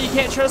people you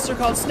can't trust are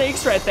called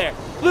snakes right there.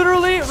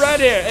 Literally right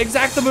here.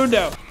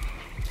 Exactamundo.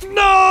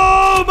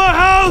 No! My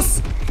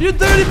house! You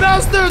dirty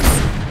bastards!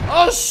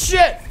 Oh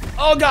shit!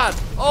 Oh god!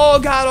 Oh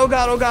god! Oh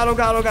god! Oh god! Oh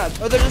god! Oh god!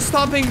 Oh, they're just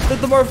stomping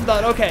the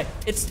Morphodon. Okay,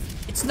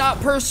 it's not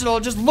personal.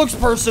 It just looks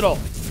personal.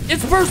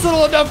 It's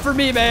personal enough for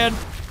me, man.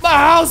 My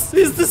house!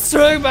 He's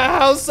destroying my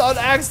house on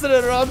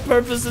accident or on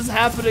purpose. Is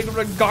happening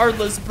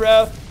regardless,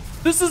 bro.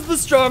 This is the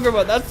stronger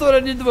one. That's what I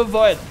need to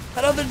avoid.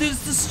 That other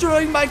dude's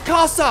destroying my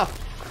casa.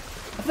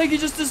 I think he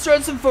just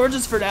destroyed some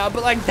forges for now,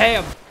 but like,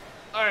 damn.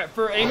 All right,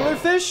 for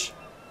anglerfish.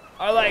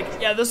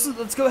 Yeah,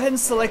 let's go ahead and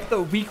select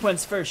the weak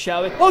ones first,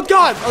 shall we? Oh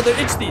god! Oh, they're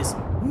itch these.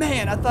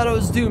 Man, I thought I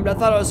was doomed. I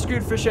thought I was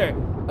screwed for sure.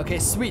 Okay,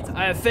 sweet.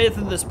 I have faith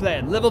in this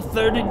plan. Level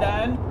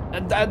 39,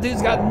 and that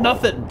dude's got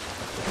nothing.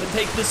 I'm gonna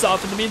take this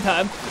off in the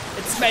meantime.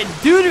 It's my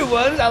doo-doo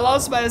one. I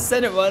lost my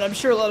ascendant one. I'm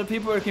sure a lot of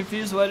people are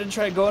confused why I didn't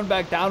try going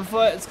back down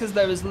for it. It's because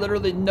there was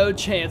literally no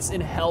chance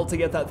in hell to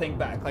get that thing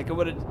back. Like, it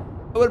would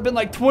have been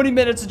like 20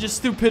 minutes of just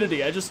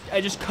stupidity. I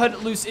just cut it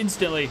loose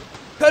instantly.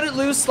 Cut it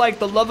loose like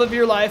the love of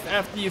your life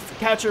after you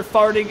catch her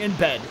farting in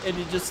bed. And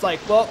you're just like,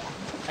 well,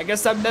 I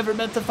guess I'm never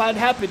meant to find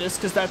happiness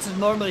because that's a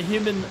normally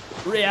human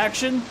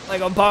reaction,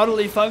 like a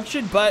bodily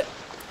function, but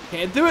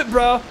can't do it,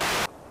 bro.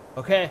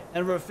 Okay,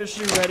 and we're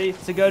officially ready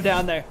to go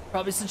down there.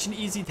 Probably such an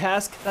easy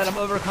task that I'm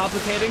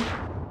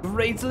overcomplicating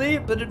greatly,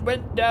 but it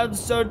went down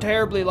so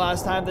terribly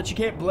last time that you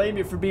can't blame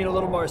me for being a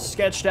little more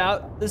sketched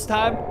out this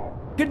time.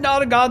 Could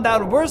not have gone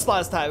down worse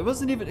last time. It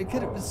wasn't even,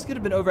 this could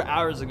have been over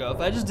hours ago.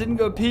 If I just didn't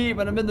go pee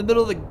when I'm in the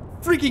middle of the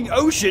freaking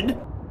ocean.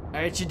 All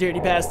right, you dirty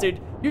bastard.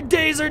 Your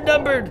days are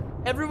numbered.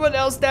 Everyone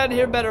else down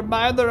here better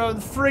mind their own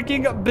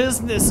freaking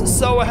business.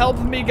 So help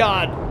me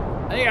God.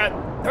 Hang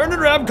on, turn it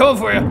around, I'm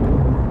coming for you.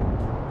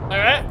 All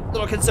right, a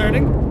little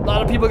concerning. A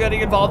lot of people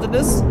getting involved in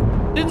this.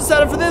 Didn't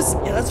set up for this?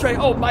 Yeah, that's right.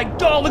 Oh my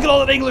God, look at all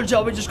that angler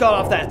gel we just got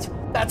off that.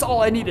 That's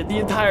all I needed the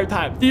entire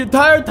time. The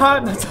entire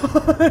time, that's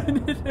all I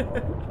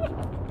needed.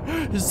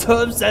 It's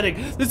so upsetting.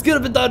 This could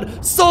have been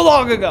done so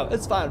long ago.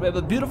 It's fine. We have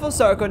a beautiful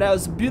Sarko now.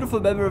 He's a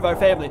beautiful member of our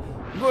family.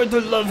 We're going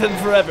to love him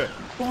forever.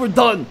 But we're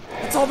done.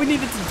 That's all we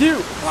needed to do.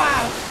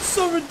 Wow,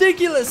 so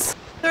ridiculous.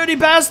 Dirty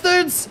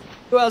bastards.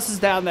 Who else is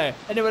down there?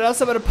 Anyone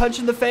else I'm gonna punch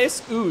in the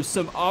face? Ooh,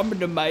 some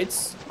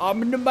omnimites.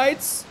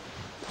 Omnimites?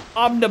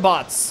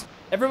 Omnibots.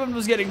 Everyone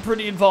was getting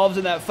pretty involved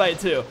in that fight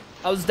too.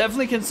 I was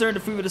definitely concerned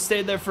if we would have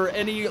stayed there for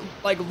any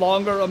like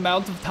longer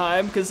amount of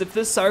time, because if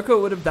this Sarko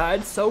would have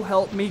died, so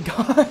help me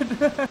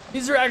God.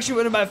 These are actually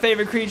one of my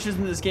favorite creatures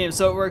in this game,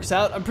 so it works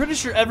out. I'm pretty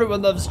sure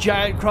everyone loves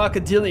giant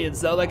crocodilians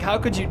though. Like, how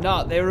could you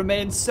not? They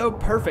remain so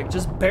perfect,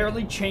 just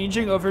barely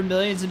changing over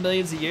millions and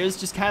millions of years,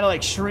 just kind of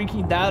like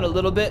shrinking down a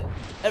little bit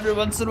every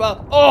once in a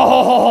while.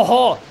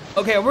 Oh,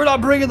 okay, we're not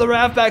bringing the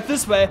raft back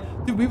this way.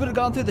 Dude, we would have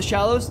gone through the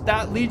shallows.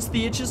 That leads to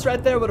the itches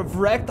right there. Would have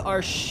wrecked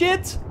our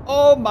shit.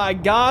 Oh my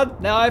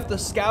God. Now I have to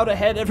scout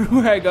ahead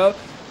everywhere I go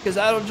because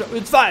I don't.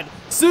 It's fine.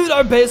 Soon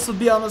our base will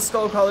be on the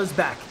Skullcrawler's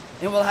back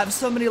and we'll have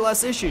so many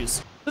less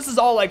issues. This is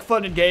all like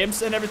fun and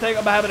games and everything.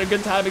 I'm having a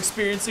good time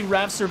experiencing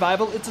raft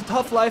survival. It's a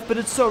tough life, but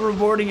it's so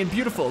rewarding and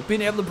beautiful.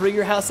 Being able to bring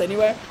your house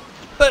anywhere.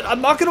 But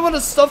I'm not going to want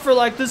to suffer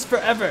like this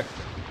forever.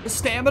 The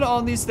stamina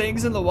on these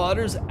things in the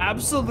water is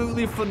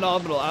absolutely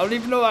phenomenal. I don't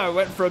even know why I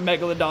went for a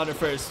Megalodon at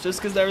first, just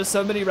because there were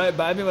so many right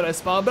by me when I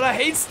spawned. But I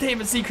hate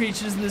taming sea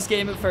creatures in this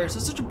game at first.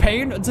 It's such a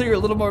pain until you're a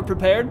little more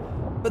prepared.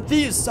 But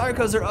these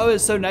Sarkos are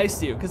always so nice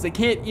to you because they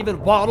can't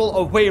even waddle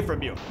away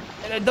from you.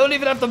 And I don't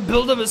even have to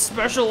build them a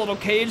special little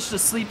cage to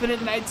sleep in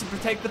at night to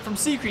protect them from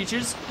sea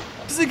creatures,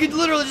 because they could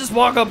literally just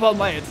walk up on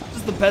land. It's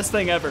just the best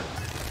thing ever.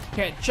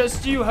 Can't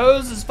trust you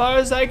hoes as far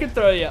as I can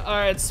throw you. All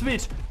right,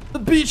 sweet. The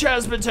beach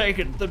has been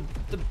taken. The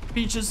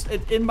beaches,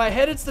 in my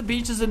head, it's the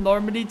beaches in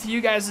Normandy. To you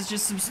guys, it's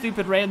just some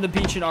stupid random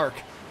beach in Ark.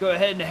 Go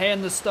ahead and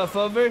hand this stuff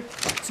over.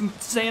 It's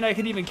insane I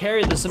could even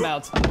carry this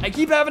amount. I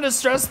keep having to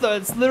stress, though,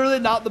 it's literally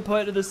not the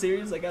point of the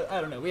series. Like, I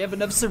don't know. We have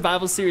enough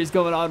survival series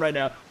going on right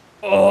now.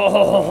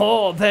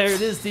 Oh, there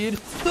it is, dude.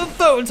 The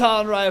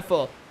photon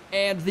rifle.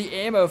 And the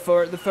ammo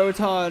for it, the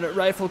photon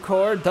rifle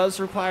core,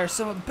 does require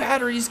some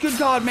batteries. Good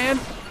God, man.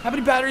 How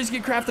many batteries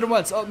get crafted at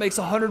once? Oh, it makes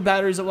 100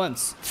 batteries at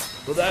once.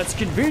 Well, that's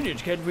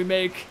convenient. Can we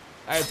make...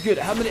 All right, good.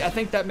 How many? I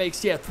think that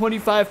makes, yeah,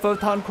 25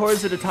 photon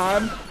cores at a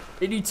time.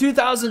 They need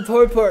 2,000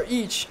 torpor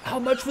each. How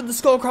much would the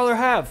Skullcrawler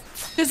have?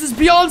 This is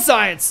beyond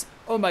science.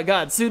 Oh my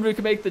God. Soon we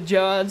can make the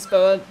John's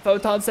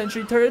photon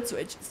sentry turrets,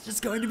 which is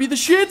just going to be the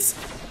shits.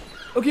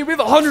 Okay, we have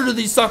 100 of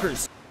these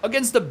suckers.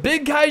 Against a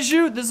big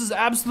kaiju, this is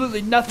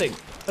absolutely nothing.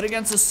 But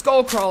against a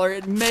Skullcrawler,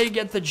 it may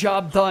get the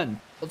job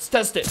done. Let's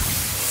test it.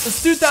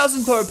 It's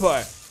 2,000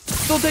 torpor.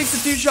 Still takes a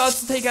few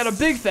shots to take out a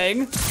big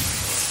thing.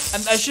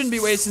 And I shouldn't be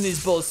wasting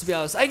these bullets, to be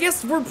honest. I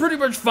guess we're pretty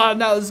much fine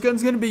now. This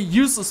gun's gonna be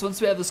useless once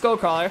we have the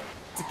Skullcrawler.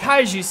 It's It's a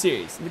Kaiju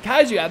series. And the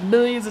Kaiju have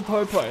millions of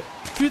torpor.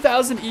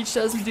 2,000 each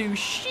doesn't do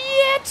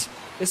shit.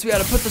 Guess we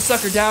gotta put the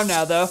sucker down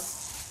now, though.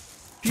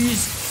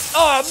 Jeez.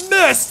 Oh, I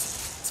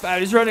missed! It's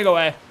fine, he's running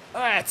away.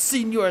 Alright,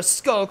 Senior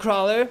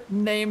Skullcrawler,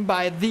 named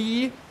by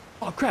the...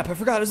 Oh, crap, I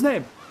forgot his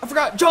name. I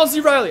forgot John C.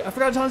 Reilly. I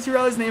forgot John C.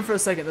 Reilly's name for a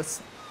second.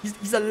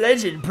 He's a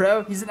legend,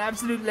 bro. He's an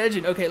absolute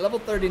legend. Okay, level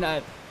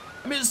 39.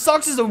 I mean,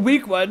 Socks is a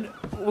weak one.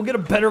 We'll get a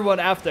better one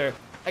after.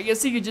 I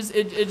guess he could just,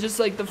 it just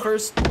like the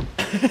first,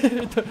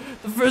 the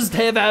first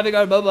day of having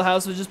our mobile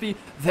house would just be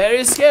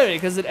very scary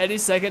because at any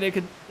second it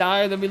could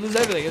die and then we lose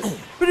everything.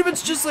 It's pretty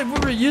much just like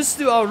what we're used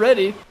to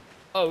already.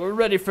 Oh, we're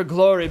ready for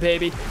glory,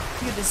 baby.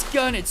 Look at this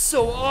gun, it's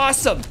so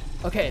awesome.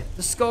 Okay,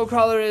 the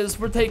Skullcrawler is,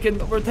 we're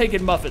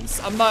taking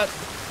muffins. I'm not,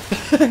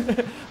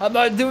 I'm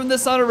not doing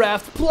this on a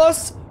raft.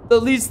 Plus,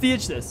 the leads the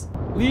itch this.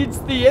 Leads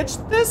the itch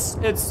this?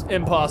 It's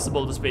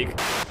impossible to speak.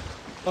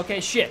 Okay,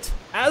 shit.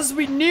 As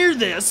we near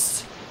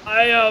this,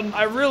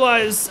 I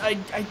realize I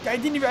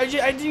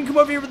didn't come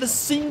over here with a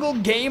single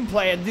game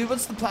plan, dude.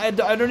 What's the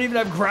plan? I don't even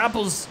have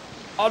grapples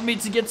on me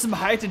to get some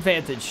height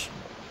advantage.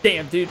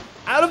 Damn, dude.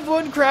 Out of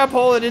one crap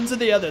hole and into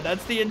the other.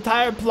 That's the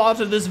entire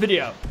plot of this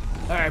video.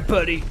 All right,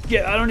 buddy.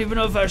 Yeah, I don't even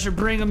know if I should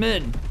bring him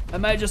in. I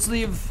might just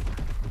leave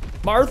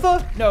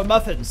Martha? No,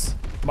 Muffins.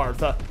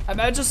 Martha. I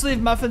might just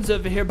leave Muffins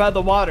over here by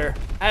the water,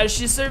 as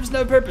she serves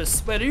no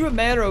purpose. Wait, are you a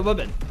man or a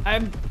woman?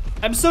 I'm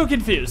so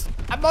confused.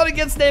 I'm not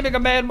against naming a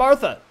man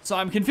Martha, so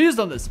I'm confused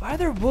on this. Why are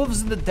there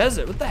wolves in the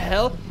desert? What the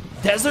hell?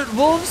 Desert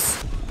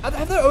wolves?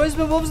 Have there always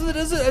been wolves in the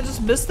desert? I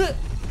just missed it?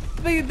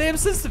 It makes damn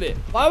sense to me.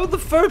 Why would the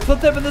fur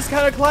put them in this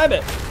kind of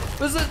climate?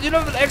 Was it, you know,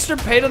 an extra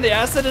pain on the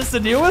ass that is to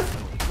deal with?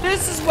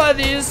 This is why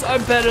these are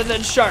better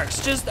than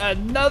sharks. Just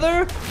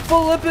another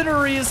flippin'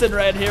 reason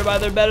right here why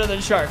they're better than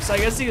sharks. I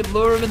guess you could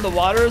lure them in the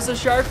water as a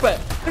shark, but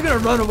they're gonna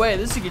run away.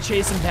 This you could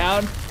chase them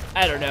down.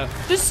 I don't know.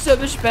 Just so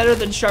much better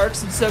than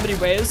sharks in so many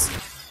ways.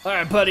 All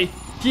right, buddy.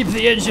 Keep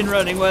the engine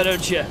running, why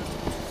don't you?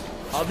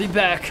 I'll be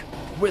back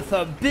with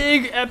a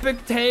big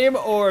epic tame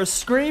or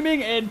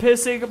screaming and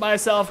pissing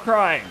myself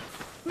crying.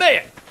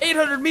 Man,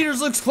 800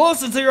 meters looks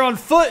close until you're on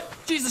foot.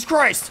 Jesus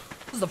Christ.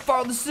 This is the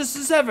farthest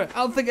distance ever. I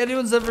don't think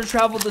anyone's ever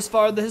traveled this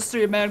far in the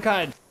history of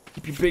mankind.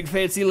 Keep your big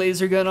fancy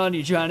laser gun on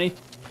you, Johnny.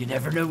 You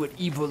never know what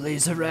evil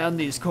lays around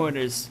these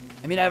corners.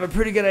 I mean, I have a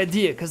pretty good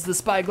idea because the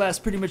spyglass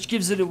pretty much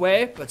gives it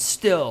away, but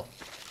still,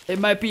 it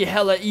might be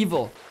hella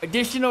evil.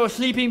 Additional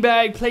sleeping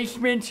bag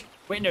placement.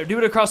 Wait, no, do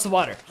it across the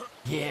water.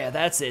 Yeah,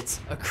 that's it.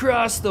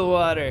 Across the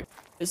water.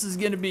 This is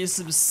gonna be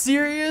some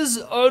serious,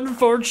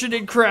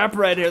 unfortunate crap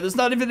right here. There's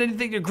not even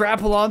anything to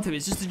grapple onto.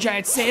 It's just a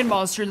giant sand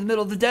monster in the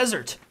middle of the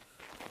desert.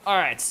 All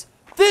right,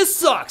 this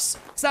sucks.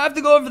 So I have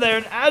to go over there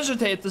and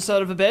agitate the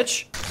son of a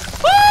bitch.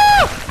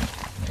 Ah!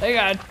 Hang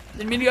on,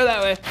 didn't mean to go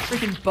that way.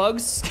 Freaking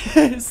bugs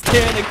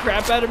scaring the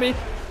crap out of me.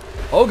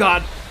 Oh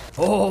God,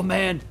 oh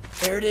man,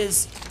 there it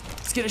is.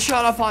 Let's get a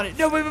shot off on it.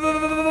 No, wait, that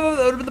would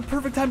have been the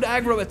perfect time to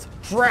aggro it.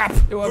 Crap,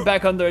 it went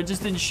back under, it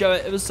just didn't show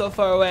it. It was so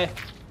far away.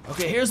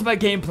 Okay, here's my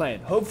game plan.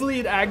 Hopefully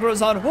it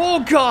aggro's on, oh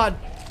God.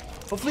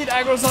 Hopefully it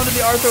aggro's onto the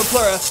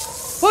Arthropleura.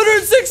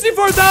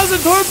 164,000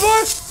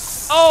 torpor?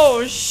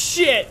 Oh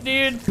shit,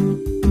 dude.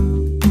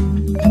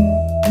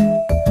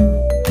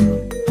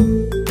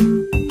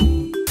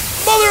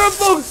 Mother of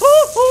fuck.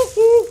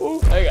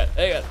 Hang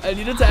on. I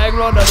needed to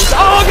aggro on others.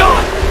 Oh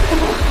God.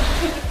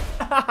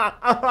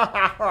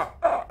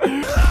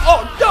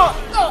 Oh God.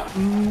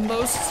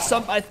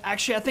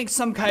 I think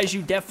some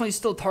Kaiju definitely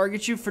still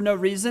target you for no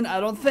reason. I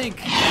don't think.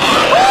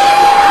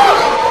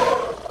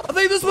 I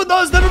think this one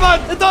does. Never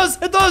mind. It does.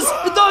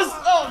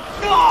 Oh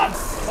God.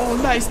 Oh,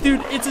 nice,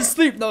 dude. It's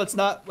asleep. No, it's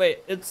not.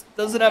 Wait, it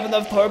doesn't have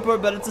enough torpor,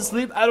 but it's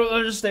asleep. I don't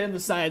understand the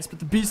science, but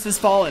the beast has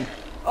fallen.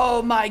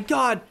 Oh my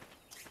God.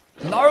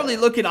 Gnarly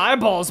looking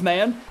eyeballs,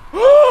 man.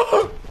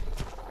 I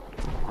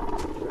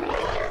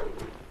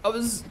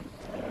was...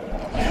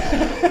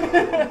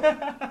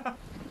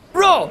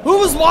 Bro, who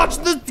was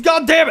watching this?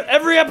 God damn it.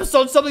 Every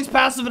episode, something's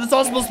passive and it's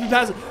all supposed to be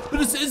passive. But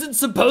this isn't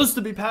supposed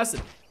to be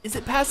passive. Is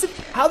it passive?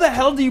 How the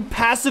hell do you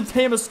passive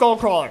tame a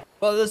Skullcrawler?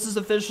 Well, this has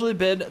officially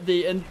been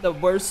the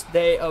worst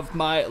day of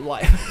my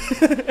life.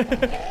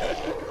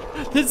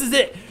 This is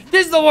it.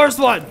 This is the worst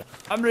one.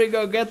 I'm gonna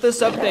go get this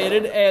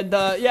updated, and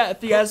yeah,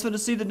 if you guys want to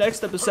see the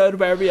next episode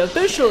where we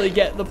officially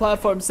get the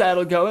platform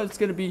saddle going, it's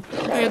gonna be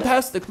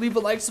fantastic. Leave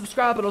a like,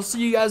 subscribe, and I'll see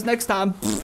you guys next time.